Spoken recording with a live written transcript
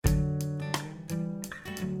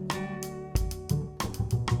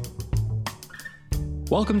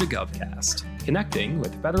Welcome to GovCast, connecting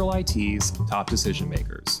with federal IT's top decision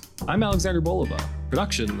makers. I'm Alexander Bolova,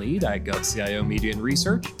 production lead at GovCIO Media and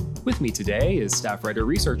Research. With me today is staff writer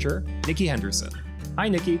researcher Nikki Henderson. Hi,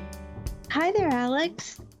 Nikki. Hi there,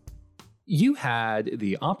 Alex. You had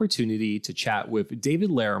the opportunity to chat with David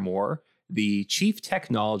Larrimore, the Chief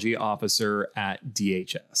Technology Officer at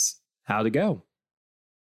DHS. How'd it go?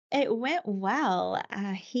 It went well.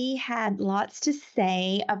 He had lots to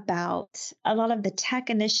say about a lot of the tech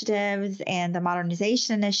initiatives and the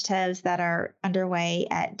modernization initiatives that are underway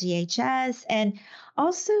at DHS, and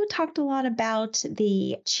also talked a lot about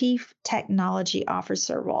the Chief Technology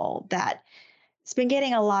Officer role that's been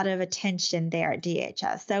getting a lot of attention there at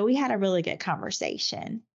DHS. So we had a really good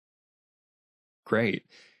conversation. Great.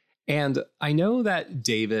 And I know that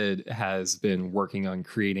David has been working on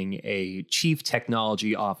creating a Chief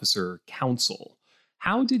Technology Officer Council.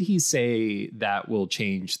 How did he say that will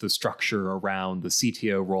change the structure around the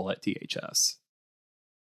CTO role at DHS?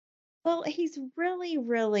 Well, he's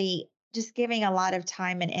really just giving a lot of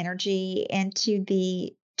time and energy into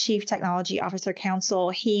the Chief Technology Officer Council.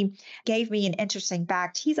 He gave me an interesting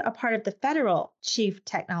fact. He's a part of the Federal Chief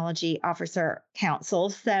Technology Officer Council.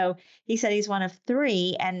 So he said he's one of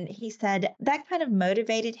three. And he said that kind of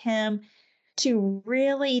motivated him to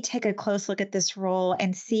really take a close look at this role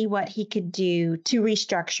and see what he could do to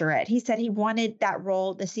restructure it. He said he wanted that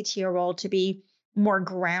role, the CTO role, to be more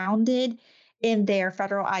grounded in their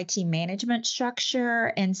federal IT management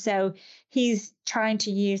structure. And so he's trying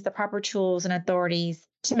to use the proper tools and authorities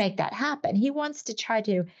to make that happen. He wants to try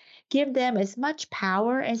to give them as much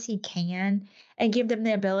power as he can and give them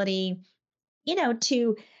the ability,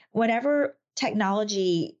 to whatever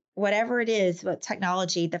technology, whatever it is, what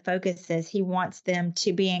technology the focus is, he wants them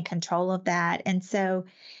to be in control of that. And so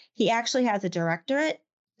he actually has a directorate.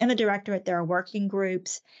 In the directorate, there are working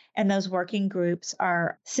groups, and those working groups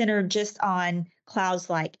are centered just on clouds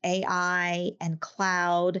like AI and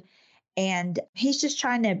cloud. And he's just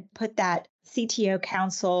trying to put that CTO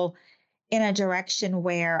council in a direction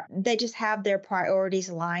where they just have their priorities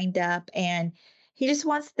lined up. And he just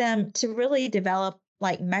wants them to really develop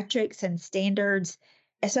like metrics and standards,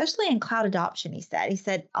 especially in cloud adoption, he said. He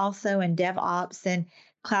said also in DevOps and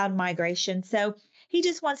cloud migration. So he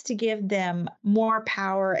just wants to give them more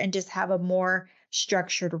power and just have a more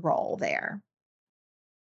structured role there.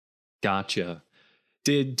 Gotcha.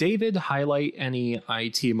 Did David highlight any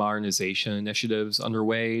IT modernization initiatives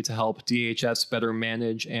underway to help DHS better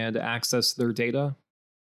manage and access their data?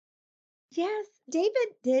 Yes, David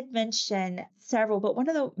did mention several, but one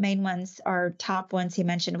of the main ones or top ones he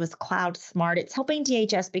mentioned was Cloud Smart. It's helping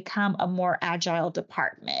DHS become a more agile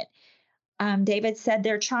department. David said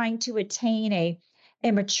they're trying to attain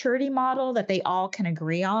a maturity model that they all can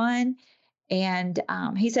agree on. And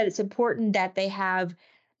he said it's important that they have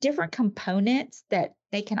different components that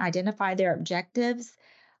they can identify their objectives.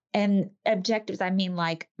 And objectives, I mean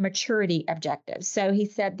like maturity objectives. So he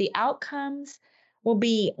said the outcomes will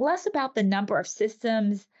be less about the number of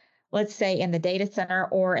systems, let's say in the data center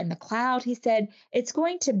or in the cloud. He said it's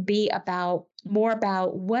going to be more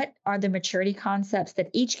about what are the maturity concepts that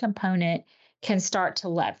each component can start to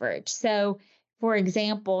leverage. So, for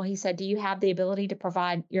example, he said, do you have the ability to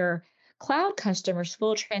provide your cloud customers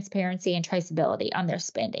full transparency and traceability on their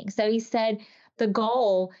spending? So he said the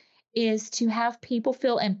goal is to have people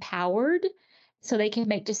feel empowered so they can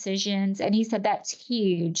make decisions. And he said that's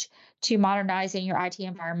huge to modernizing your IT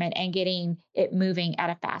environment and getting it moving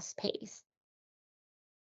at a fast pace.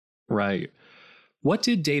 Right. What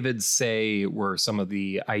did David say were some of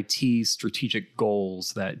the IT strategic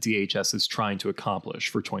goals that DHS is trying to accomplish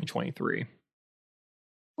for 2023?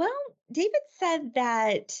 Well, David said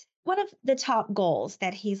that one of the top goals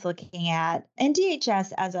that he's looking at in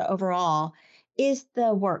DHS as an overall is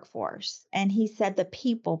the workforce. And he said the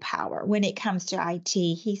people power when it comes to IT.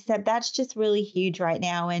 He said that's just really huge right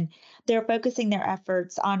now. And they're focusing their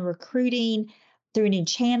efforts on recruiting through new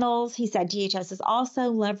channels. He said DHS is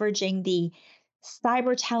also leveraging the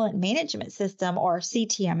Cyber Talent Management System, or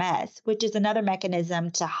CTMS, which is another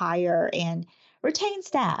mechanism to hire and retain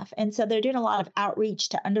staff. And so they're doing a lot of outreach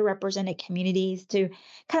to underrepresented communities to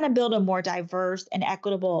kind of build a more diverse and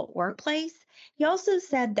equitable workplace. He also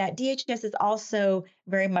said that DHS is also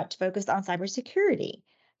very much focused on cybersecurity.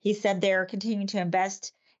 He said they're continuing to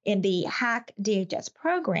invest in the Hack DHS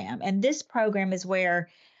program. And this program is where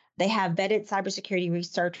they have vetted cybersecurity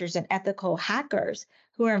researchers and ethical hackers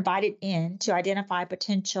who are invited in to identify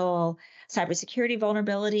potential cybersecurity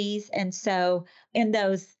vulnerabilities. And so in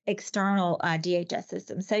those external DHS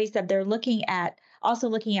systems. So he said they're looking at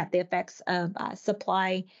the effects of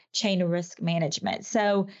supply chain risk management.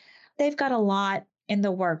 So they've got a lot in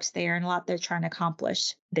the works there and a lot they're trying to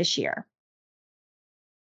accomplish this year.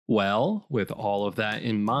 Well, with all of that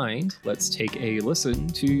in mind, let's take a listen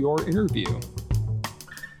to your interview.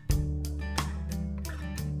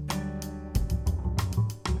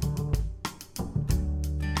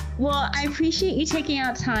 Well, I appreciate you taking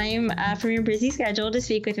out time from your busy schedule to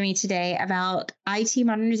speak with me today about IT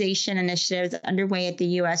modernization initiatives underway at the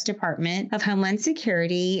U.S. Department of Homeland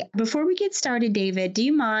Security. Before we get started, David, do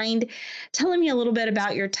you mind telling me a little bit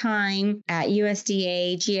about your time at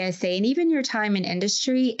USDA, GSA, and even your time in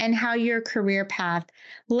industry and how your career path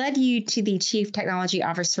led you to the Chief Technology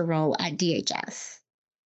Officer role at DHS?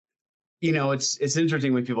 It's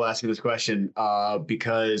interesting when people ask me this question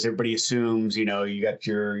because everybody assumes, you got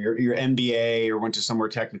your MBA or went to somewhere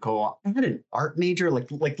technical. I had an art major,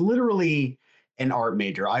 like literally an art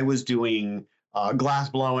major. I was doing glass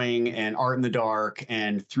blowing and art in the dark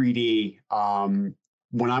and 3D.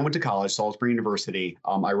 When I went to college, Salisbury University,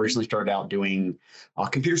 I originally started out doing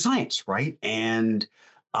computer science, right? And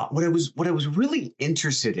what I was really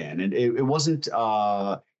interested in, and it wasn't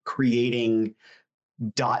creating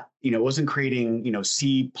it wasn't creating,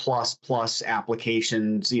 C++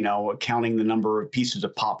 applications, counting the number of pieces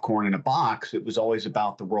of popcorn in a box. It was always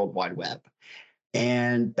about the World Wide Web.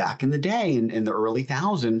 And back in the day, in the early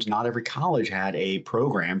thousands, not every college had a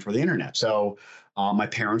program for the internet. So my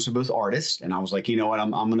parents are both artists, and I was like, you know what,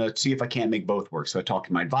 I'm going to see if I can't make both work. So I talked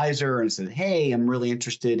to my advisor and said, hey, I'm really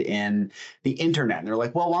interested in the internet. And they're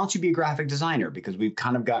like, well, why don't you be a graphic designer? Because we've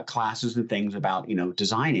kind of got classes and things about,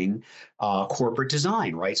 designing corporate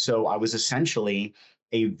design, right? So I was essentially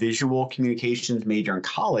a visual communications major in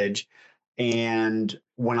college. And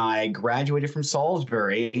when I graduated from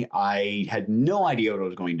Salisbury, I had no idea what I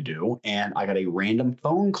was going to do. And I got a random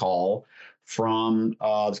phone call from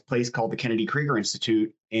this place called the Kennedy Krieger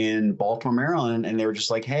Institute in Baltimore, Maryland. And they were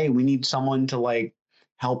just like, hey, we need someone to like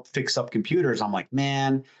help fix up computers. I'm like,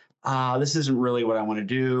 man, this isn't really what I want to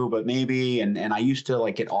do, but maybe. And I used to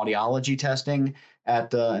like get audiology testing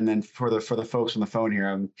and then for the folks on the phone here,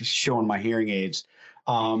 I'm just showing my hearing aids.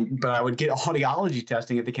 But I would get audiology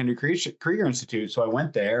testing at the Kennedy Krieger Institute. So I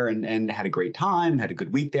went there and had a great time, had a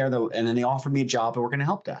good week there. And then they offered me a job to work in a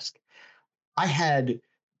help desk. I had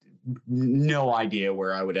no idea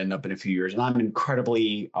where I would end up in a few years. And I'm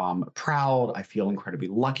incredibly proud. I feel incredibly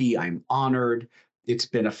lucky. I'm honored. It's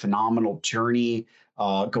been a phenomenal journey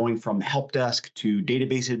going from help desk to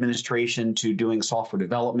database administration to doing software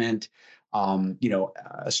development.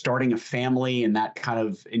 Starting a family and that kind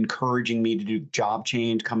of encouraging me to do job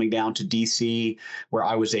change, coming down to DC, where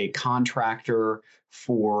I was a contractor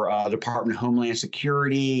for the Department of Homeland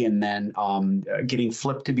Security, and then getting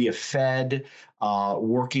flipped to be a Fed,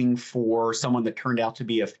 working for someone that turned out to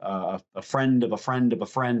be a friend of a friend of a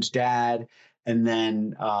friend's dad. And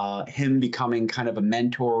then him becoming kind of a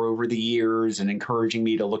mentor over the years and encouraging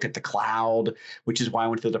me to look at the cloud, which is why I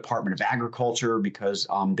went to the Department of Agriculture, because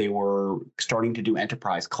they were starting to do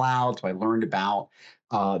enterprise cloud. So I learned about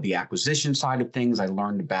the acquisition side of things. I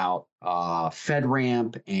learned about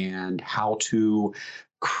FedRAMP and how to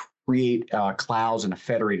create clouds in a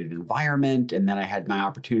federated environment. And then I had my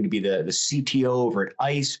opportunity to be the CTO over at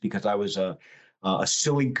ICE because I was a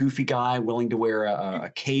silly, goofy guy willing to wear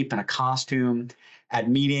a cape and a costume at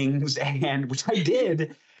meetings, and which I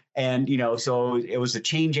did. And so it was a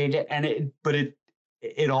change agent,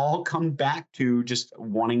 it all comes back to just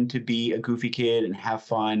wanting to be a goofy kid and have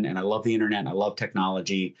fun. And I love the internet and I love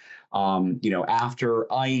technology.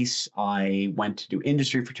 After ICE, I went to do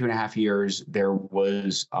industry for 2.5 years. There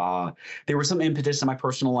was some impetus in my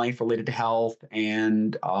personal life related to health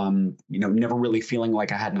and, never really feeling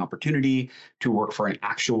like I had an opportunity to work for an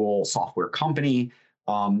actual software company.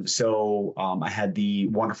 I had the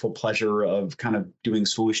wonderful pleasure of kind of doing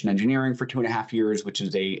solution engineering for 2.5 years, which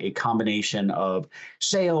is a combination of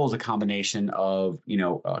sales, a combination of,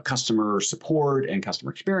 customer support and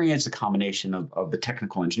customer experience, a combination of the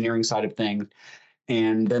technical engineering side of things.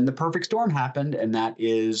 And then the perfect storm happened, and that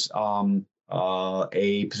is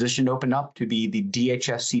a position opened up to be the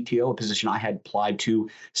DHS CTO, a position I had applied to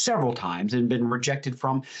several times and been rejected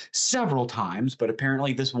from several times. But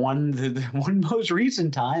apparently this the one most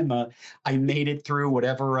recent time, I made it through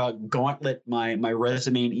whatever gauntlet my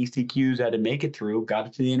resume and ECQs had to make it through, got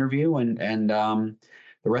it to the interview, and the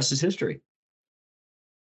rest is history.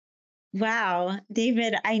 Wow,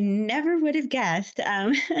 David, I never would have guessed.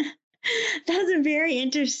 That's a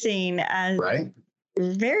Right.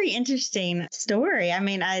 very interesting story. I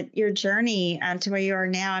mean, your journey to where you are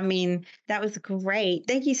now. I mean, that was great.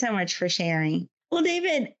 Thank you so much for sharing. Well,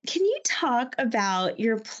 David, can you talk about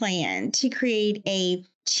your plan to create a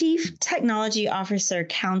Chief Technology Officer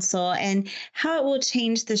Council and how it will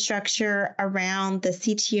change the structure around the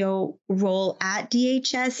CTO role at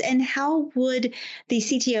DHS? And how would the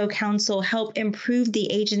CTO Council help improve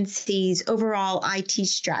the agency's overall IT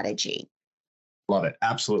strategy? Love it.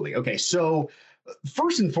 Absolutely. Okay. So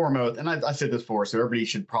first and foremost, and I've said this before, so everybody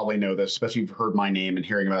should probably know this, especially if you've heard my name and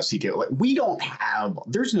hearing about CTO. Like we don't have,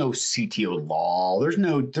 there's no CTO law. There's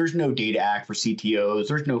no data act for CTOs.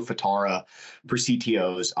 There's no FATARA for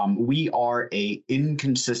CTOs. We are a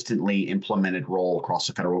inconsistently implemented role across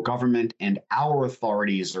the federal government, and our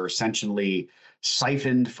authorities are essentially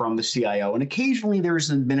siphoned from the CIO. And occasionally there's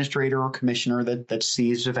an administrator or commissioner that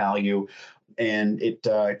sees the value. And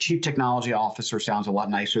chief technology officer sounds a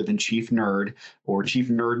lot nicer than chief nerd or chief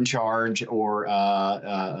nerd in charge, or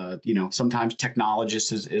sometimes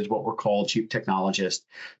technologist is what we're called, chief technologist,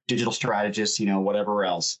 digital strategist, whatever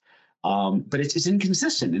else. But it's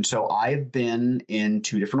inconsistent. And so I've been in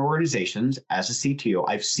two different organizations as a CTO.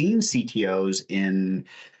 I've seen CTOs in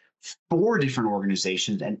four different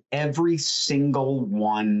organizations, and every single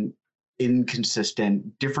one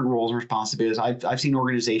inconsistent, different roles and responsibilities. I've seen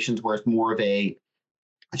organizations where it's more of a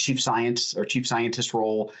chief science or chief scientist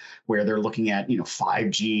role where they're looking at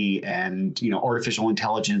 5G and artificial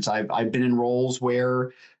intelligence. I've been in roles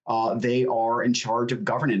where they are in charge of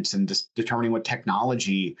governance and determining what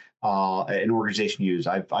technology an organization uses.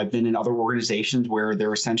 I've been in other organizations where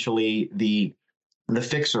they're essentially the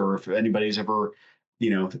fixer. If anybody's ever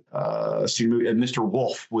seen the movie, Mr.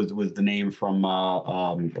 Wolf was the name from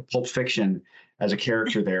Pulp Fiction as a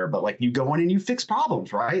character there. But like you go in and you fix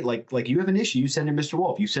problems, right? Like you have an issue, you send in Mr.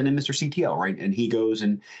 Wolf, you send in Mr. CTO, right? And he goes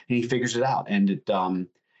and he figures it out. And it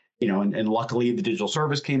and luckily the digital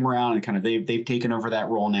service came around and kind of they've taken over that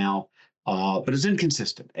role now. But it's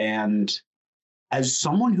inconsistent. And as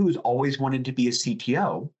someone who's always wanted to be a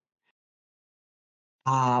CTO,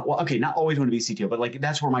 well, okay, not always want to be CTO, but like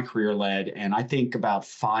that's where my career led. And I think about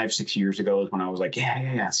 5, 6 years ago is when I was like,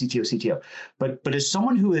 yeah, CTO, CTO. But as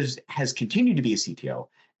someone who has continued to be a CTO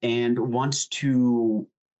and wants to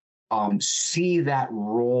see that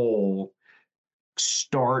role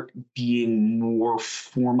start being more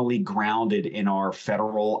formally grounded in our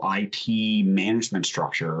federal IT management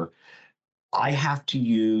structure, I have to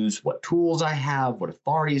use what tools I have, what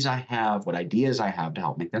authorities I have, what ideas I have to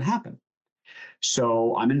help make that happen.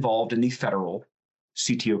 So I'm involved in the federal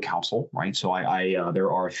CTO council, right? So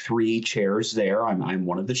there are three chairs there. I'm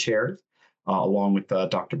one of the chairs, along with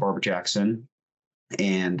Dr. Barbara Jackson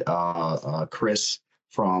and Chris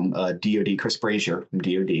from DoD, Chris Brazier from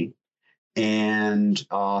DoD. And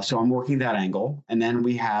so I'm working that angle. And then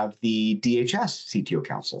we have the DHS CTO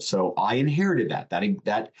council. So I inherited that.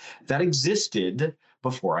 That existed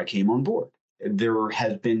before I came on board. There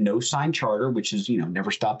has been no signed charter, which is,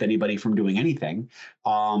 never stopped anybody from doing anything.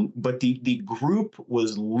 But the group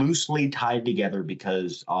was loosely tied together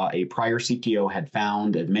because a prior CTO had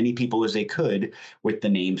found as many people as they could with the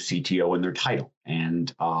name CTO in their title.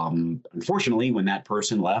 And unfortunately, when that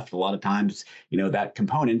person left, a lot of times, that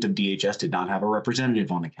component of DHS did not have a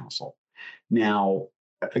representative on the council. Now,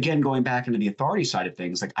 again, going back into the authority side of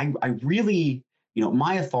things, like I really,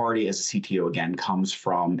 my authority as a CTO again comes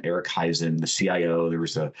from Eric Heisen, the CIO. There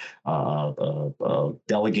was a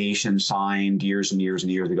delegation signed years and years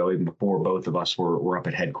and years ago, even before both of us were up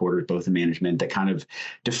at headquarters, both in management, that kind of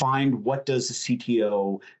defined what does the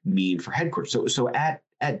CTO mean for headquarters. So at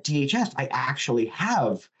DHS, I actually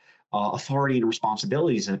have authority and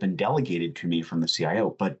responsibilities that have been delegated to me from the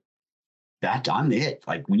CIO, but I'm it.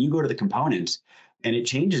 Like when you go to the components and it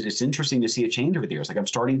changes, it's interesting to see a change over the years. Like I'm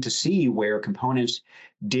starting to see where components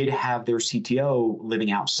did have their CTO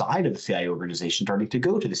living outside of the CIO organization, starting to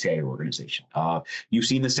go to the CIO organization. You've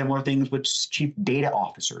seen the similar things with chief data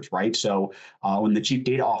officers, right? So when the chief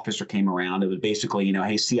data officer came around, it was basically,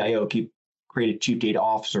 hey, CIO, create a chief data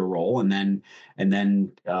officer role, and then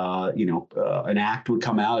an act would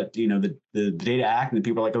come out, the data act, and then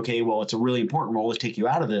people are like, okay, well, it's a really important role. Let's take you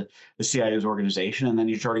out of the CIO's organization, and then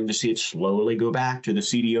you're starting to see it slowly go back to the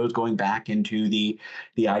CDOs going back into the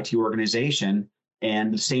IT organization,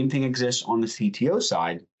 and the same thing exists on the CTO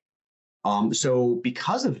side. So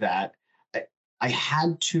because of that, I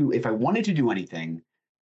had to, if I wanted to do anything,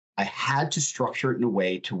 I had to structure it in a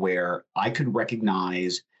way to where I could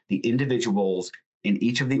recognize the individuals in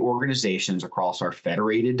each of the organizations across our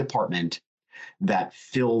federated department that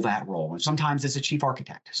fill that role. And sometimes it's a chief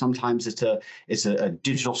architect, sometimes it's a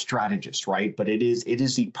digital strategist, right? But it is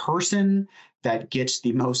the person that gets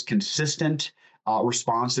the most consistent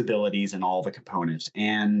responsibilities in all the components.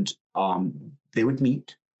 And they would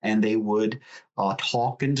meet and they would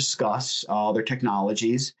talk and discuss their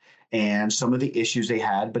technologies and some of the issues they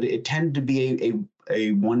had. But it tended to be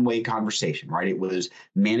a one-way conversation, right? It was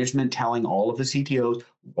management telling all of the CTOs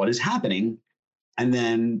what is happening, and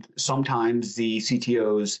then sometimes the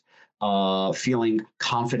CTOs feeling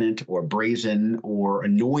confident or brazen or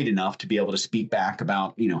annoyed enough to be able to speak back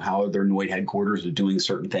about, how their annoyed headquarters are doing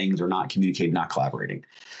certain things or not communicating, not collaborating.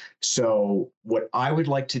 So what I would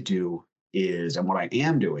like to do is, and what I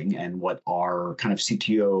am doing, and what our kind of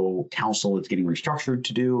CTO council is getting restructured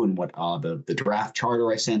to do, and what the draft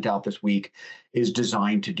charter I sent out this week is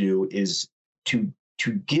designed to do, is to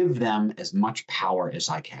give them as much power as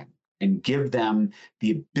I can, and give them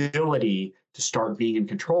the ability to start being in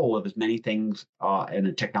control of as many things in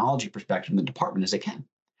a technology perspective in the department as they can.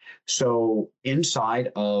 So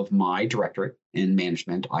inside of my directorate in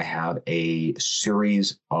management, I have a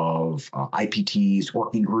series of IPTs,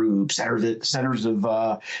 working groups, centers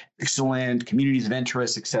of excellence, communities of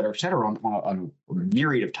interest, et cetera, on a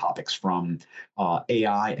myriad of topics, from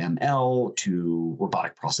AI, ML to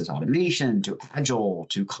robotic process automation to agile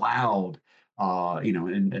to cloud,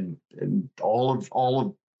 and all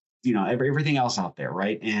of everything else out there,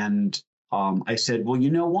 right? And I said, well,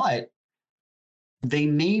 you know what? They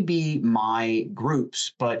may be my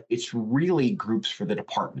groups, but it's really groups for the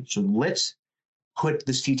department. So let's put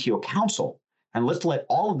the CTO council, and let's let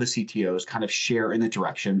all of the CTOs kind of share in the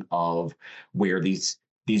direction of where these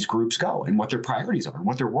groups go and what their priorities are and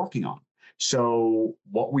what they're working on. So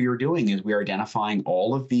what we are doing is we are identifying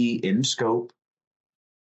all of the in scope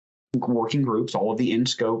working groups, all of the in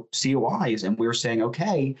scope COIs, and we're saying,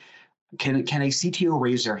 okay, can a CTO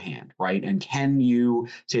raise their hand, right? And can you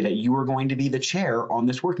say that you are going to be the chair on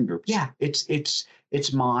this working group? Yeah, it's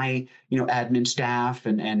my admin staff,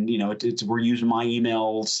 and it's we're using my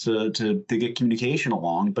emails to get communication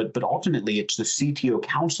along. But ultimately, it's the CTO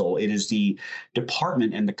council. It is the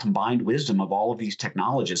department and the combined wisdom of all of these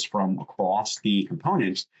technologists from across the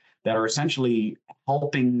components that are essentially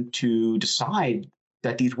helping to decide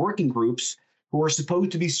that these working groups, who are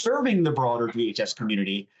supposed to be serving the broader DHS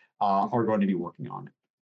community, are going to be working on.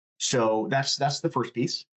 So that's the first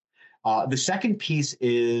piece. The second piece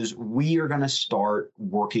is we are going to start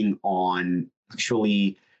working on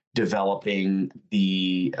actually developing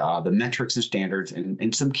the metrics and standards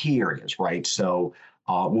in some key areas, right? So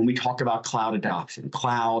when we talk about cloud adoption,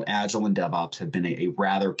 cloud, agile, and DevOps have been a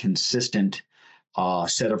rather consistent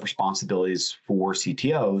set of responsibilities for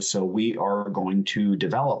CTOs. So we are going to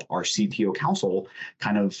develop our CTO council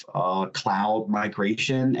kind of cloud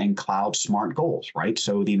migration and cloud smart goals, right?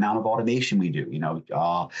 So the amount of automation we do,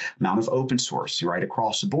 amount of open source, right,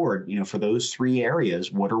 across the board, for those three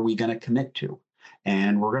areas, what are we going to commit to?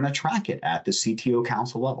 And we're going to track it at the CTO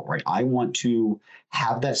council level, right? I want to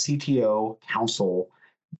have that CTO council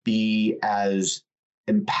be as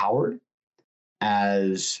empowered,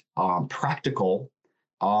 as practical,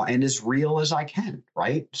 and as real as I can,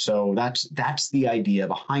 right? So that's the idea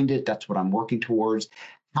behind it. That's what I'm working towards.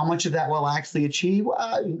 How much of that will actually achieve?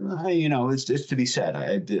 It's to be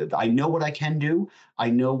said. I know what I can do. I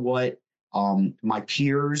know what my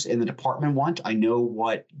peers in the department want. I know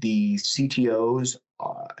what the CTOs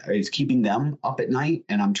is keeping them up at night,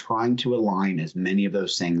 and I'm trying to align as many of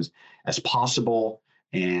those things as possible,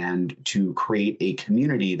 and to create a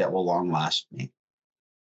community that will long last me.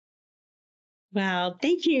 Wow.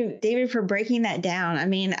 Thank you, David, for breaking that down. I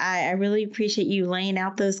mean, I really appreciate you laying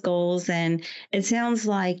out those goals. And it sounds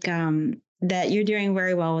like that you're doing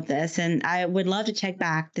very well with this. And I would love to check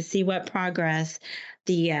back to see what progress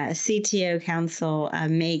the CTO Council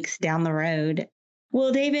makes down the road.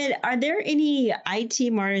 Well, David, are there any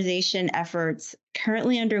IT modernization efforts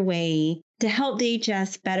currently underway to help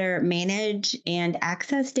DHS better manage and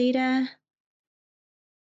access data?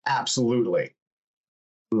 Absolutely.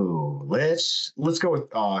 Ooh, let's go with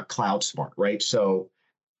Cloud Smart, right? So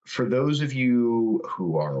for those of you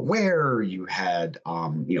who are aware, you had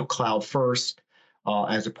Cloud First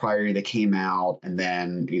as a priority that came out, and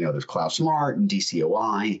then there's Cloud Smart and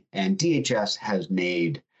DCOI, and DHS has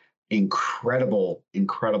made incredible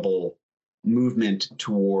movement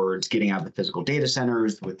towards getting out of the physical data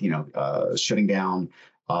centers with shutting down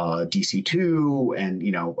DC2, and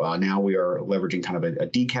now we are leveraging kind of a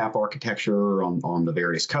DCAP architecture on the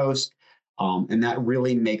various coasts, and that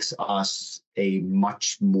really makes us a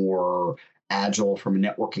much more agile from a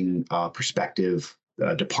networking perspective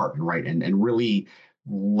department, right? And really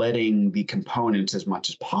letting the components as much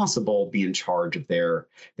as possible be in charge of their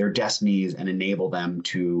destinies and enable them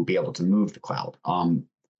to be able to move the cloud.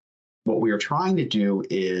 What we are trying to do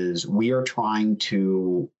is we are trying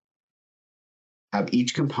to have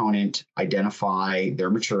each component identify their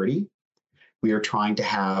maturity. We are trying to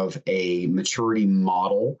have a maturity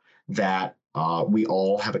model that we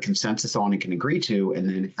all have a consensus on and can agree to, and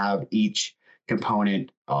then have each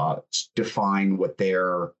component define what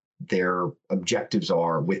their objectives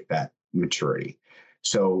are with that maturity.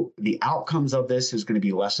 So the outcomes of this is going to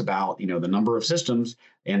be less about, the number of systems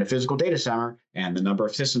in a physical data center and the number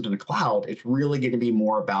of systems in the cloud. It's really going to be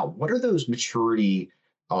more about what are those maturity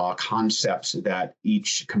concepts that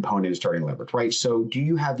each component is starting to leverage, right? So do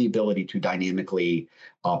you have the ability to dynamically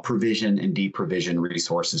provision and deprovision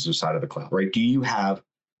resources inside of the cloud, right? Do you have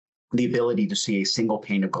the ability to see a single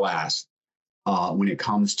pane of glass when it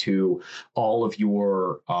comes to all of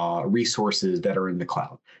your resources that are in the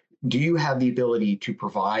cloud? Do you have the ability to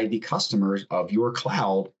provide the customers of your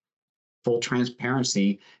cloud full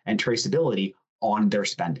transparency and traceability on their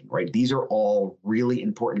spending, right? These are all really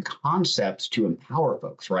important concepts to empower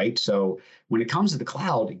folks, right? So when it comes to the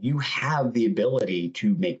cloud, you have the ability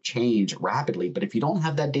to make change rapidly, but if you don't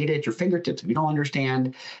have that data at your fingertips, if you don't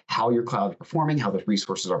understand how your cloud is performing, how those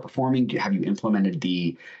resources are performing, have you implemented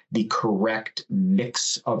the correct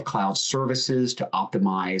mix of cloud services to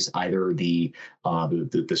optimize either the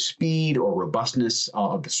speed or robustness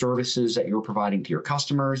of the services that you're providing to your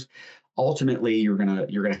customers? Ultimately, you're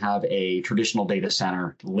gonna have a traditional data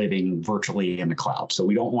center living virtually in the cloud. So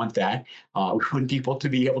we don't want that. We want people to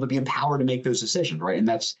be able to be empowered to make those decisions, right? And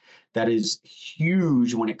that is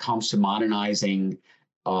huge when it comes to modernizing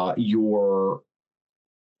your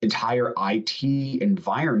entire IT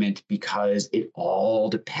environment, because it all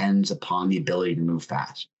depends upon the ability to move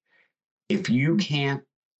fast. If you can't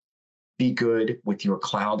be good with your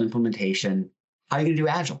cloud implementation, how are you going to do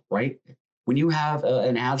agile, right? When you have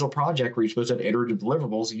an agile project where you're supposed to have iterative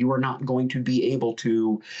deliverables, you are not going to be able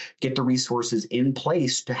to get the resources in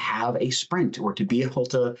place to have a sprint or to be able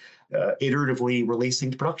to iteratively release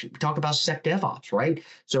things to production. We talk about sec DevOps, right?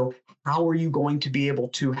 So how are you going to be able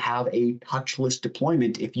to have a touchless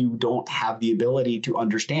deployment if you don't have the ability to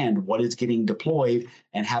understand what is getting deployed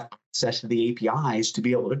and have access to the APIs to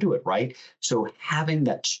be able to do it, right? So having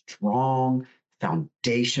that strong,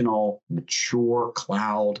 foundational, mature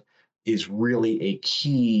cloud is really a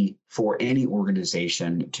key for any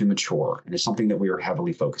organization to mature, and it's something that we are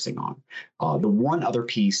heavily focusing on. The one other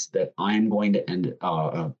piece that I'm going to end,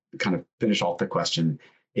 kind of finish off the question,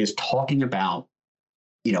 is talking about,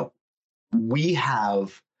 we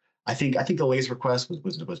have, I think the latest request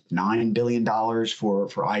was $9 billion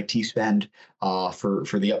for IT spend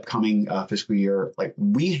for the upcoming fiscal year. Like,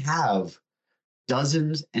 we have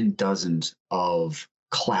dozens and dozens of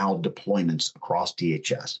cloud deployments across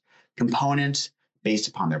DHS. Components based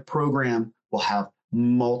upon their program will have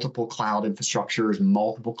multiple cloud infrastructures,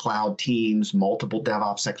 multiple cloud teams, multiple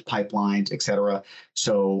DevOps pipelines, et cetera.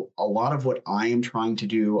 So a lot of what I am trying to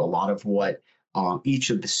do, a lot of what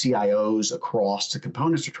each of the CIOs across the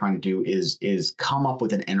components are trying to do is come up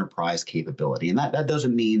with an enterprise capability. And that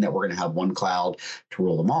doesn't mean that we're going to have one cloud to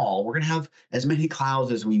rule them all. We're going to have as many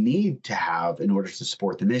clouds as we need to have in order to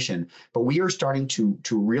support the mission. But we are starting to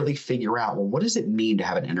really figure out, well, what does it mean to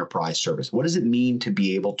have an enterprise service? What does it mean to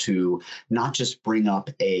be able to not just bring up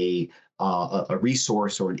a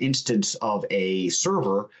resource or an instance of a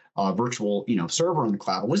server, virtual server in the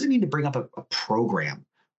cloud? What does it mean to bring up a program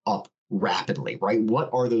up rapidly, right? What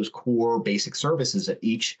are those core basic services that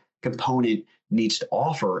each component needs to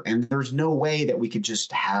offer? And there's no way that we could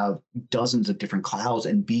just have dozens of different clouds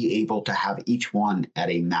and be able to have each one at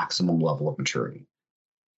a maximum level of maturity.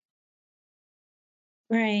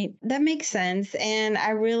 Right. That makes sense. And I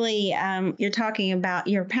really, you're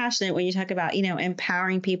passionate when you talk about,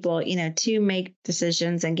 empowering people, to make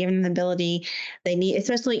decisions and giving them the ability they need,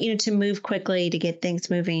 especially, to move quickly to get things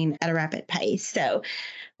moving at a rapid pace. So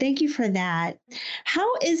thank you for that.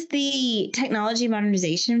 How is the Technology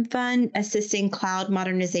Modernization Fund assisting cloud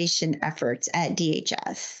modernization efforts at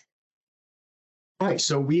DHS? Right.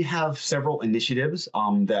 So we have several initiatives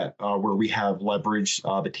that where we have leveraged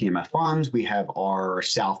the TMF funds. We have our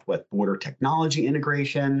Southwest border technology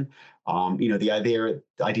integration. The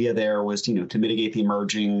idea there was to mitigate the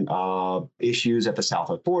emerging issues at the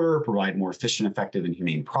Southwest border, provide more efficient, effective, and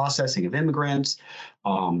humane processing of immigrants.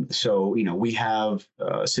 We have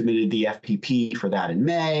submitted the FPP for that in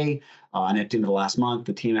May. And at the end of the last month,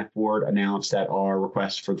 the TMF board announced that our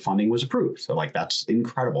request for the funding was approved. So, that's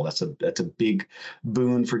incredible. That's a big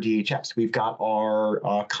boon for DHS. We've got our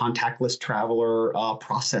contactless traveler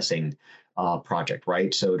processing project,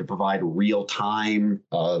 right? So to provide real-time,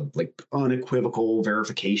 unequivocal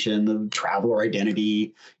verification of traveler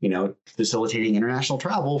identity, facilitating international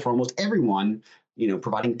travel for almost everyone,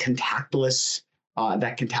 providing contactless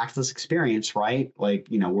that contactless experience, right? Like,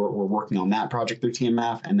 we're working on that project through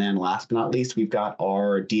TMF. And then last but not least, we've got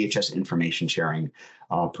our DHS information sharing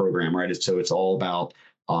program, right? So it's all about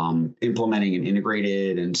implementing an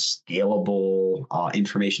integrated and scalable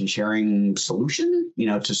information sharing solution,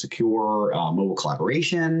 to secure mobile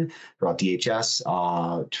collaboration throughout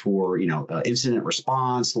DHS for, incident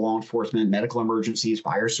response, law enforcement, medical emergencies,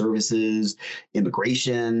 fire services,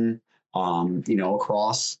 immigration,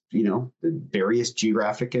 across, the various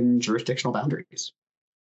geographic and jurisdictional boundaries.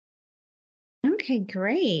 Okay,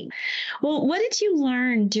 great. Well, what did you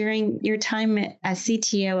learn during your time as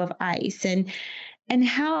CTO of ICE, and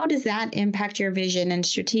how does that impact your vision and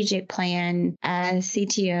strategic plan as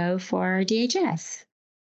CTO for DHS?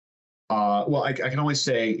 Well, I can always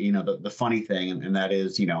say, the funny thing, and that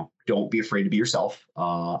is, don't be afraid to be yourself.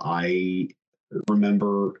 I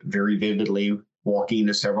remember very vividly walking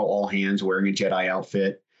into several all hands wearing a Jedi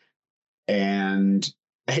outfit, and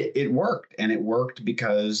it worked. And it worked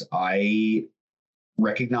because I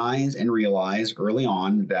recognized and realized early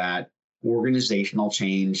on that organizational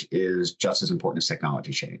change is just as important as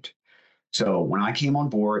technology change. So when I came on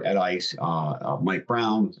board at ICE, Mike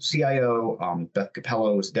Brown, CIO, Beth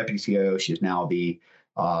Capello was deputy CIO. She's now the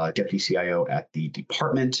deputy CIO at the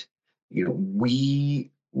department. We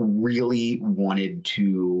really wanted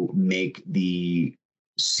to make the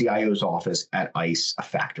CIO's office at ICE a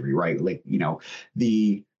factory, right? Like,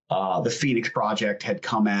 the Phoenix Project had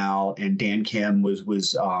come out, and Dan Kim was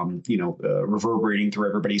reverberating through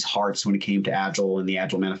everybody's hearts when it came to Agile and the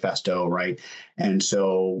Agile Manifesto, right? And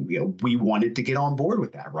so, we wanted to get on board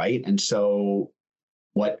with that, right? And so,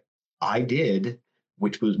 what I did,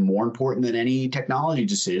 which was more important than any technology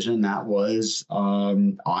decision, that was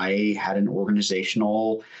I had an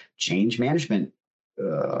organizational change management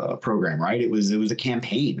program, right? It was a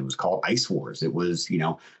campaign. It was called Ice Wars. It was,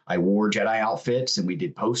 I wore Jedi outfits and we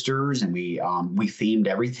did posters and we themed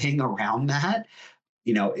everything around that.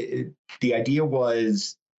 The idea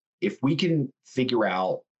was, if we can figure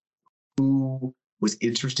out who was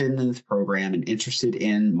interested in this program and interested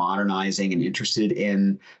in modernizing and interested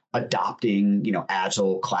in adopting,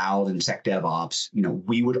 agile cloud and sec DevOps,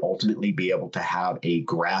 we would ultimately be able to have a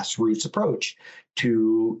grassroots approach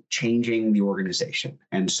to changing the organization.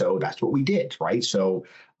 And so that's what we did, right? So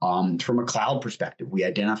from a cloud perspective, we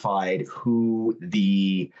identified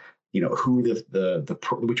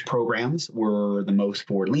which programs were the most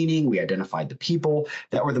forward leaning. We identified the people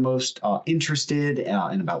that were the most interested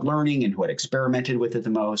in about learning and who had experimented with it the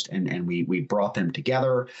most, and we brought them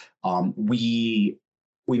together. We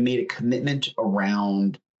made a commitment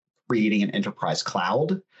around creating an enterprise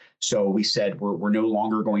cloud. So we said we're no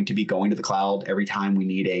longer going to be going to the cloud every time we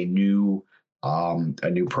need a new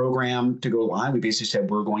program to go live. We basically said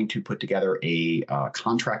we're going to put together a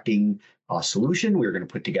contracting solution. We're going to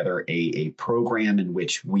put together a program in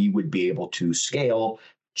which we would be able to scale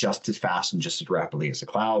just as fast and just as rapidly as the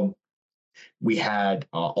cloud. We had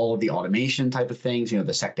all of the automation type of things,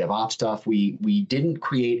 the sec DevOps stuff. We didn't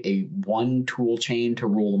create a one tool chain to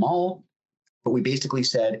rule them all, but we basically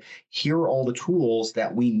said, here are all the tools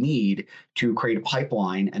that we need to create a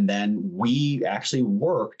pipeline. And then we actually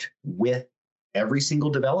worked with every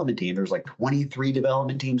single development team. There's like 23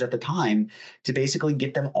 development teams at the time to basically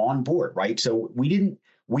get them on board, right? So we didn't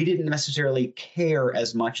necessarily care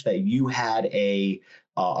as much that you had a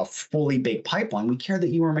fully baked pipeline. We cared that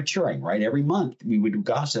you were maturing, right? Every month we would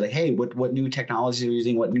go say, like, hey, what new technologies are you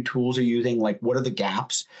using? What new tools are you using? Like, what are the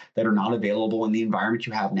gaps that are not available in the environment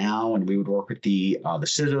you have now? And we would work with the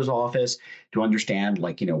CISO's office to understand,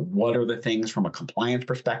 like, what are the things from a compliance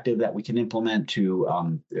perspective that we can implement to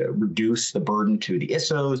reduce the burden to the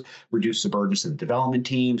ISOs, reduce the burdens to the development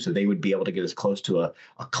team, so they would be able to get as close to a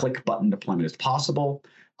click button deployment as possible.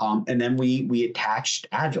 And then we attached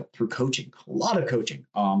Agile through coaching, a lot of coaching.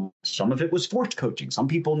 Some of it was forced coaching. Some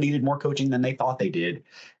people needed more coaching than they thought they did.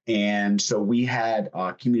 And so we had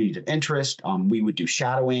communities of interest. We would do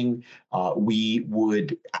shadowing. We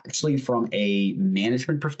would actually, from a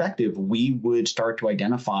management perspective, we would start to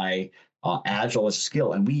identify Agile as a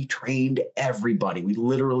skill, and we trained everybody. We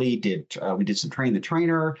literally did. We did some train the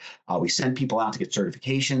trainer. We sent people out to get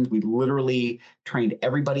certifications. We literally trained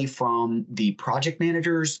everybody from the project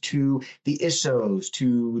managers to the ISOs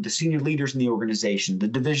to the senior leaders in the organization, the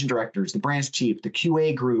division directors, the branch chief, the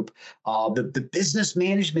QA group, the business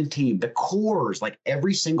management team, the cores, like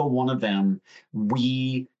every single one of them.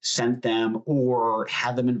 We sent them or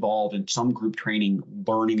had them involved in some group training,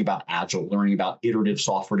 learning about Agile, learning about iterative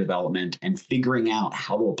software development, and figuring out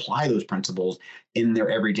how to apply those principles in their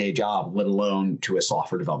everyday job, let alone to a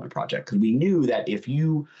software development project. Because we knew that if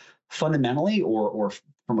you fundamentally or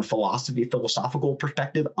from a philosophical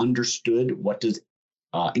perspective, understood what does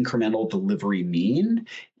incremental delivery mean.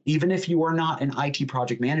 Even if you are not an IT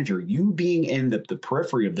project manager, you being in the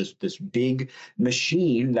periphery of this big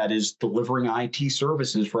machine that is delivering IT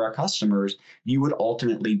services for our customers, you would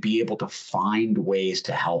ultimately be able to find ways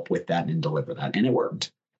to help with that and deliver that. And it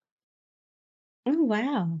worked. Oh,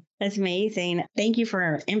 wow. That's amazing. Thank you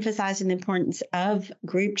for emphasizing the importance of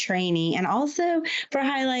group training and also for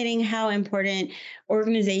highlighting how important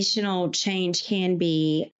organizational change can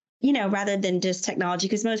be, rather than just technology,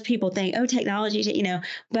 because most people think, oh, technology,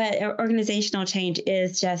 but organizational change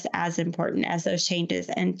is just as important as those changes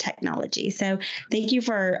in technology. So thank you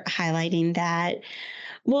for highlighting that.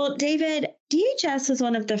 Well, David, DHS was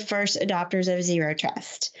one of the first adopters of zero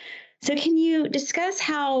trust. So, can you discuss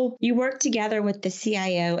how you work together with the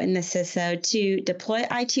CIO and the CISO to deploy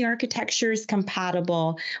IT architectures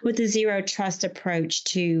compatible with the zero trust approach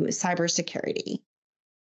to cybersecurity?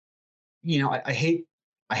 I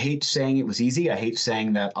hate saying it was easy. I hate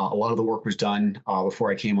saying that a lot of the work was done before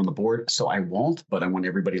I came on the board. So I won't, but I want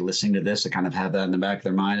everybody listening to this to kind of have that in the back of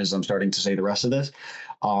their mind as I'm starting to say the rest of this.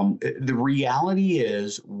 The reality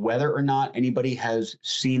is, whether or not anybody has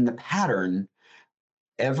seen the pattern,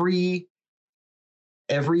 every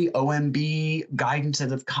OMB guidance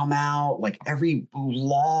that have come out, like every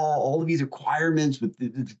law, all of these requirements with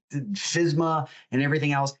the FISMA and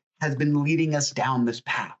everything else has been leading us down this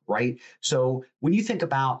path, right? So when you think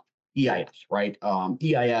about EIS, right?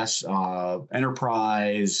 EIS,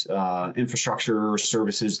 enterprise infrastructure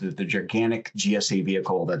services, the gigantic GSA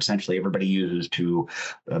vehicle that essentially everybody uses to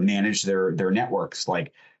manage their networks,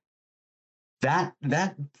 like that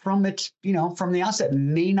from its from the outset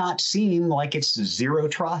may not seem like it's zero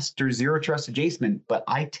trust or zero trust adjacent, but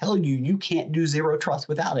I tell you, you can't do zero trust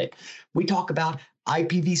without it. We talk about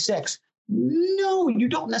IPv6. No, you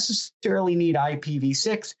don't necessarily need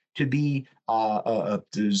IPv6 to be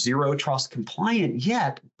zero trust compliant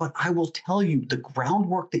yet, but I will tell you the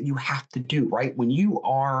groundwork that you have to do, right? When you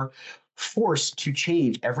are forced to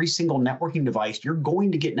change every single networking device, you're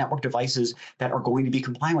going to get network devices that are going to be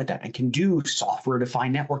compliant with that and can do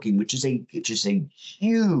software-defined networking, which is a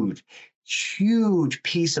huge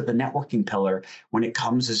piece of the networking pillar when it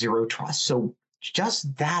comes to zero trust. So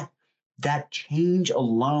just that change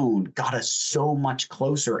alone got us so much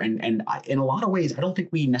closer. And in a lot of ways, I don't think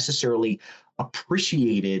we necessarily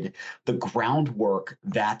appreciated the groundwork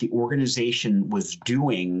that the organization was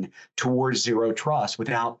doing towards zero trust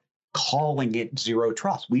without calling it zero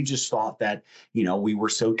trust. We just thought that, we were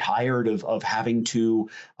so tired of having to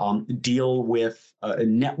deal with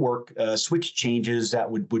network switch changes that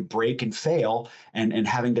would break and fail, and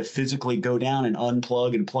having to physically go down and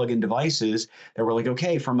unplug and plug in devices that were like,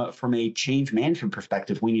 okay, from a change management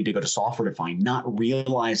perspective, we need to go to software defined, not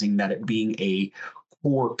realizing that it being a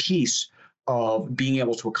core piece of being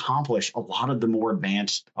able to accomplish a lot of the more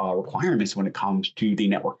advanced requirements when it comes to the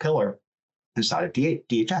network pillar inside of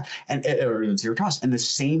DHS and or zero trust. And the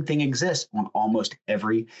same thing exists on almost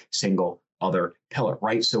every single other pillar,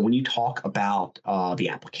 right? So when you talk about the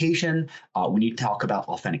application, when you talk about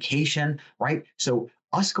authentication, right? So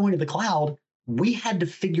us going to the cloud, we had to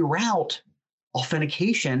figure out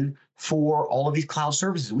authentication for all of these cloud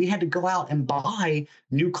services. We had to go out and buy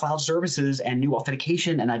new cloud services and new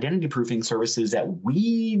authentication and identity proofing services that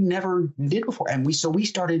we never did before. And we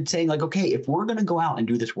started saying, like, okay, if we're going to go out and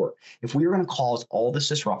do this work, if we are going to cause all this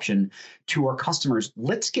disruption to our customers,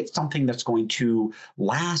 let's get something that's going to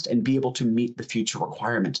last and be able to meet the future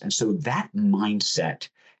requirements. And so that mindset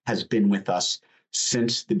has been with us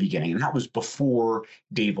since the beginning. And that was before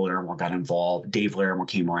Dave Larrimore got involved. Dave Larrimore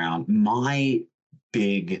came around. My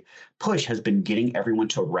big push has been getting everyone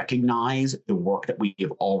to recognize the work that we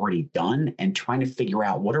have already done and trying to figure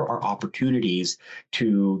out what are our opportunities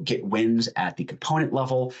to get wins at the component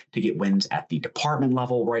level, to get wins at the department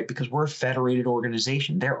level, right? Because we're a federated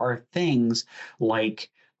organization. There are things like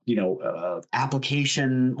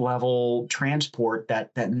application level transport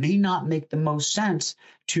that may not make the most sense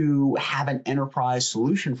to have an enterprise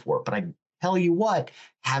solution for. But I tell you what,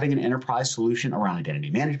 having an enterprise solution around identity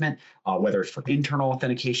management, whether it's for internal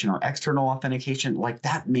authentication or external authentication, like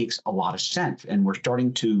that makes a lot of sense. And we're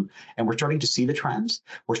starting to see the trends.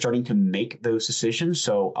 We're starting to make those decisions.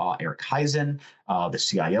 So Eric Heisen, the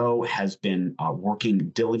CIO, has been working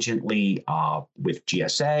diligently with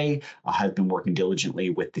GSA, has been working diligently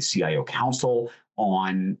with the CIO Council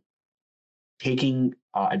on taking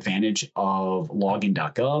advantage of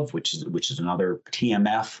login.gov, which is another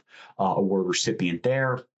TMF award recipient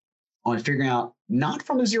there, on figuring out, not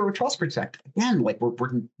from a zero trust perspective. Again, like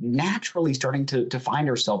we're naturally starting to find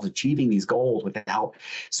ourselves achieving these goals without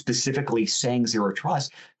specifically saying zero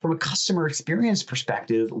trust. From a customer experience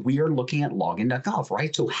perspective, we are looking at login.gov,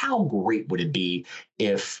 right? So how great would it be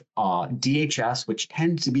if DHS, which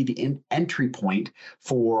tends to be the entry point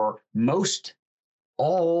for most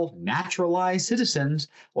all naturalized citizens,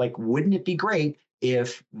 like, wouldn't it be great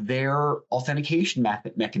if their authentication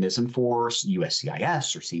mechanism for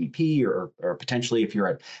USCIS or CBP, or potentially if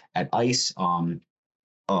you're at ICE, and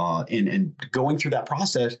going through that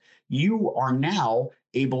process, you are now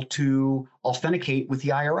able to authenticate with the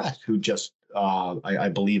IRS, who just I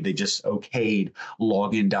believe they just okayed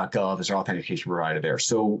login.gov as our authentication provider there.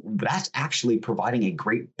 So that's actually providing a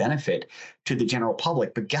great benefit to the general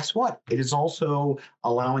public. But guess what? It is also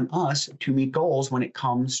allowing us to meet goals when it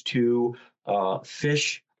comes to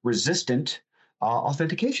phish resistant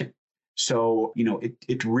authentication. So,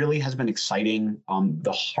 it really has been exciting.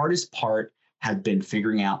 The hardest part has been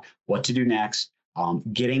figuring out what to do next,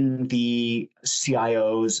 getting the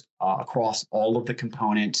CIOs across all of the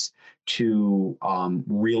components to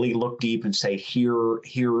really look deep and say, here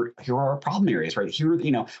are our problem areas, right? Here,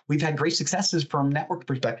 we've had great successes from network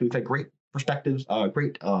perspective. We've had great perspectives,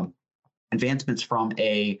 great advancements from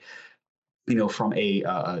a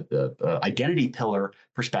identity pillar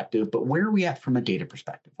perspective, but where are we at from a data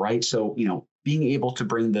perspective, right? So, being able to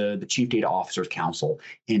bring the Chief Data Officers Council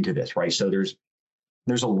into this, right? So there's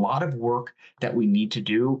a lot of work that we need to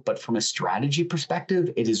do, but from a strategy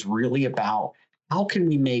perspective, it is really about how can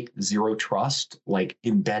we make zero trust like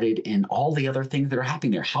embedded in all the other things that are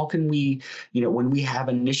happening there? How can we, when we have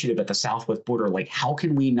an initiative at the Southwest border, like how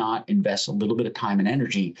can we not invest a little bit of time and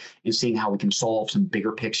energy in seeing how we can solve some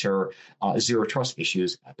bigger picture zero trust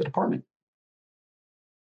issues at the department?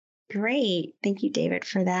 Great. Thank you, David,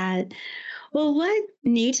 for that. Well, what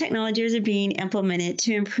new technologies are being implemented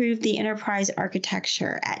to improve the enterprise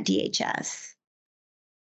architecture at DHS?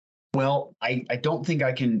 Well, I don't think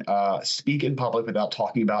I can speak in public without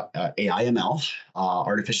talking about AI/ML,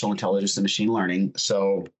 artificial intelligence and machine learning.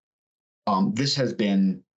 So this has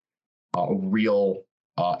been a real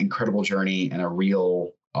incredible journey and a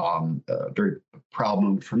real very proud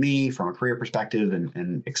moment for me from a career perspective,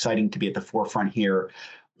 and exciting to be at the forefront here.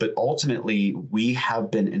 But ultimately, we have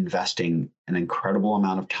been investing an incredible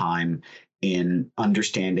amount of time in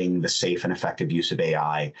understanding the safe and effective use of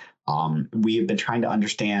AI. We have been trying to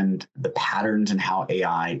understand the patterns and how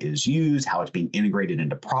AI is used, how it's being integrated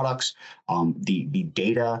into products, the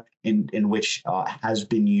data in which has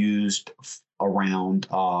been used around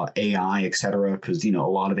AI, et cetera, because a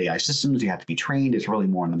lot of AI systems you have to be trained. It's really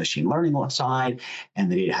more on the machine learning side,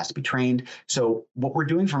 and the data has to be trained. So what we're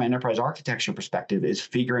doing from an enterprise architecture perspective is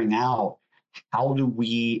figuring out, how do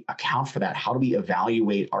we account for that? How do we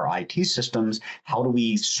evaluate our IT systems? How do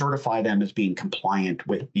we certify them as being compliant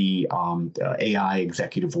with the AI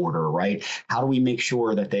executive order, right? How do we make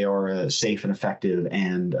sure that they are safe and effective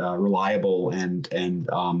and reliable and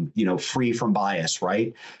free from bias,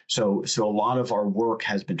 right? So a lot of our work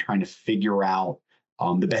has been trying to figure out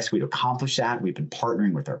the best way to accomplish that. We've been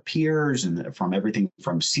partnering with our peers, and from everything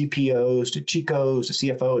from CPOs to CHICOs to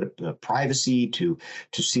CFO to privacy to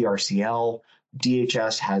CRCL.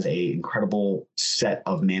 DHS has an incredible set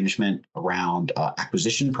of management around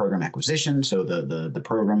program acquisition. So the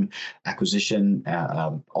program acquisition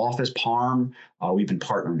office, PARM, we've been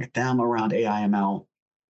partnering with them around AI/ML.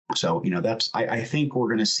 So, I think we're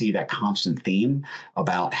going to see that constant theme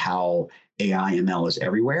about how AI/ML is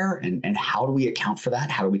everywhere, and how do we account for that?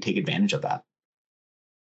 How do we take advantage of that?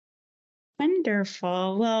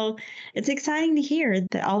 Wonderful. Well, it's exciting to hear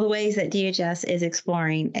that all the ways that DHS is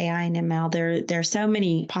exploring AI and ML, there are so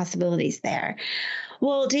many possibilities there.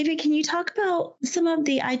 Well, David, can you talk about some of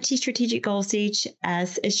the IT strategic goals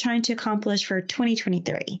DHS is trying to accomplish for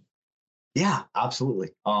 2023? Yeah, absolutely.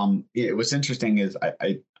 What's interesting is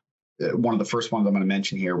I one of the first ones I'm going to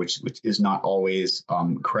mention here, which is not always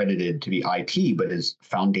credited to be IT, but is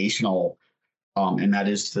foundational, and that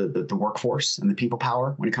is the workforce and the people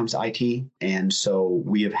power when it comes to IT. And so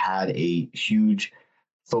we have had a huge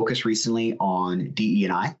focus recently on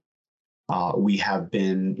DE&I. We have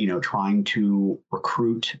been, trying to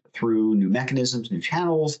recruit through new mechanisms, new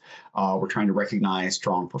channels. We're trying to recognize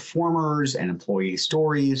strong performers and employee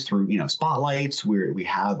stories through, spotlights. We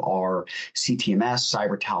have our CTMS,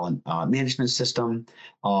 cyber talent management system,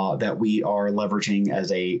 that we are leveraging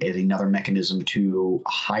as another mechanism to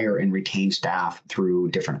hire and retain staff through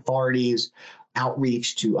different authorities,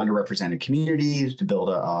 outreach to underrepresented communities, to build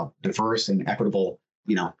a diverse and equitable,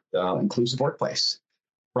 inclusive workplace.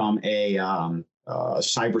 From a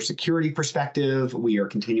cybersecurity perspective, we are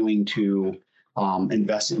continuing to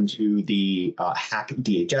invest into the Hack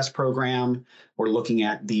DHS program. We're looking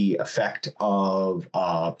at the effect of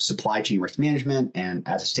supply chain risk management and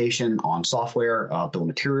attestation on software, bill of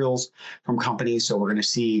materials from companies. So we're going to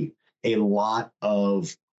see a lot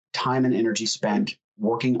of time and energy spent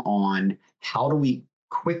working on how do we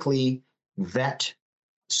quickly vet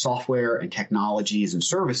software and technologies and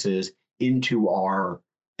services into our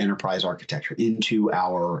enterprise architecture, into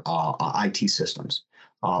our IT systems.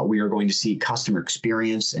 We are going to see customer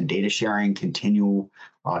experience and data sharing continue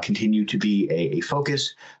to be a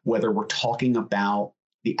focus, whether we're talking about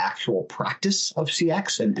the actual practice of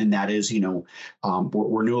CX, and that is,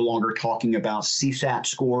 we're no longer talking about CSAT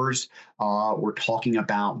scores. We're talking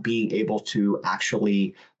about being able to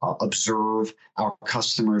actually observe our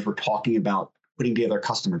customers. We're talking about putting together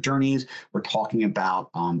customer journeys. We're talking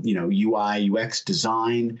about, UI, UX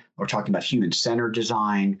design. We're talking about human-centered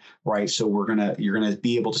design, right? So you're gonna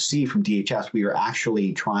be able to see from DHS, we are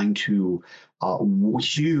actually trying to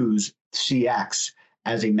use CX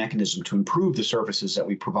as a mechanism to improve the services that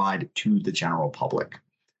we provide to the general public.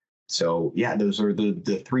 So yeah, those are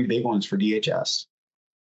the three big ones for DHS.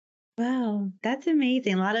 Wow, that's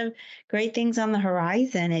amazing. A lot of great things on the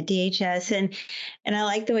horizon at DHS. And I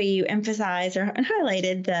like the way you emphasized or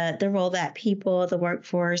highlighted the role that people, the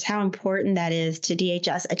workforce, how important that is to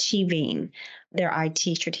DHS achieving their IT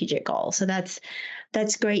strategic goals. So that's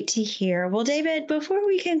great to hear. Well, David, before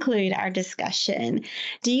we conclude our discussion,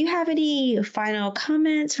 do you have any final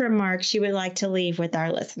comments, remarks you would like to leave with our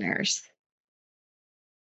listeners?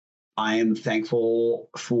 I am thankful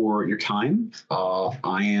for your time.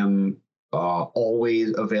 I am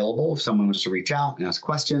always available if someone wants to reach out and ask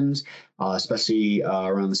questions, especially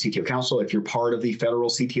around the CTO Council. If you're part of the Federal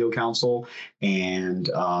CTO Council and,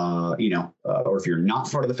 or if you're not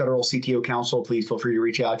part of the Federal CTO Council, please feel free to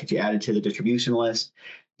reach out, get you added to the distribution list.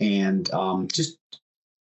 And just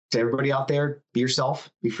to everybody out there, be yourself,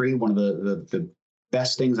 be free. One of the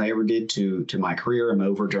best things I ever did to my career and my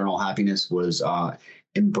overall general happiness was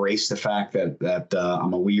embrace the fact that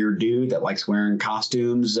I'm a weird dude that likes wearing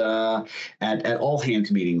costumes at all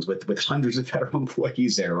hands meetings with hundreds of federal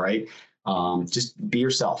employees there, right? Just be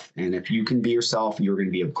yourself. And if you can be yourself, you're going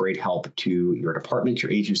to be of great help to your department,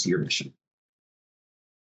 your agency, your mission.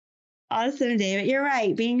 Awesome, David. You're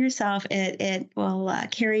right. Being yourself, it will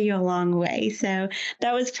carry you a long way. So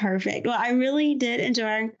that was perfect. Well, I really did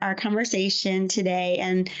enjoy our conversation today,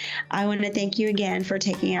 and I want to thank you again for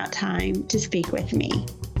taking out time to speak with me.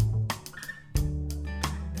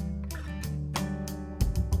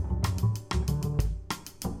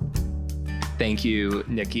 Thank you,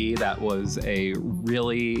 Nikki. That was a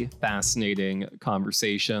really fascinating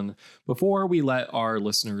conversation. Before we let our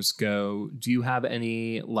listeners go, do you have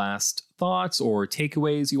any last thoughts or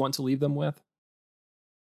takeaways you want to leave them with?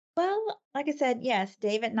 Well, like I said, yes,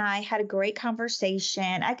 David and I had a great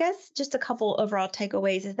conversation. I guess just a couple overall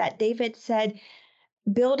takeaways is that David said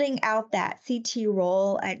building out that CT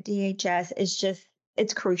role at DHS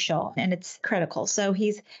it's crucial and it's critical. So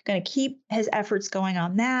he's going to keep his efforts going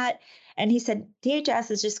on that. And he said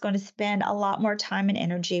DHS is just going to spend a lot more time and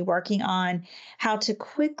energy working on how to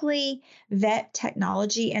quickly vet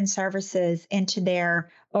technology and services into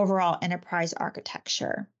their overall enterprise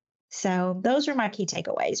architecture. So those are my key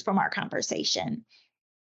takeaways from our conversation.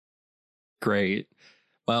 Great.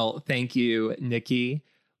 Well, thank you, Nikki.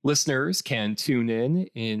 Listeners can tune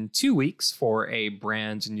in 2 weeks for a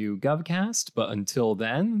brand new GovCast. But until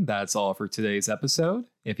then, that's all for today's episode.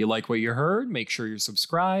 If you like what you heard, make sure you're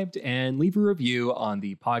subscribed and leave a review on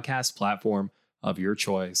the podcast platform of your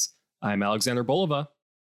choice. I'm Alexander Bolova.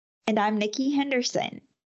 And I'm Nikki Henderson.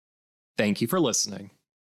 Thank you for listening.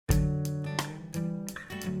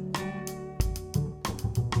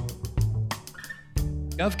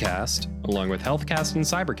 GovCast, along with HealthCast and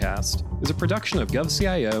Cybercast, is a production of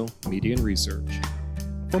GovCIO Media and Research.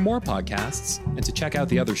 For more podcasts and to check out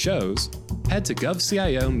the other shows, head to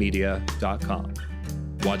govciomedia.com.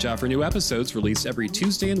 Watch out for new episodes released every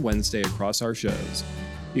Tuesday and Wednesday across our shows.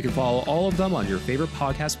 You can follow all of them on your favorite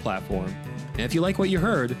podcast platform. And if you like what you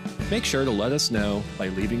heard, make sure to let us know by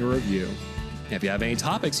leaving a review. And if you have any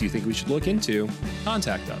topics you think we should look into,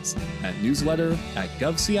 contact us at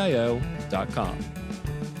newsletter@govcio.com.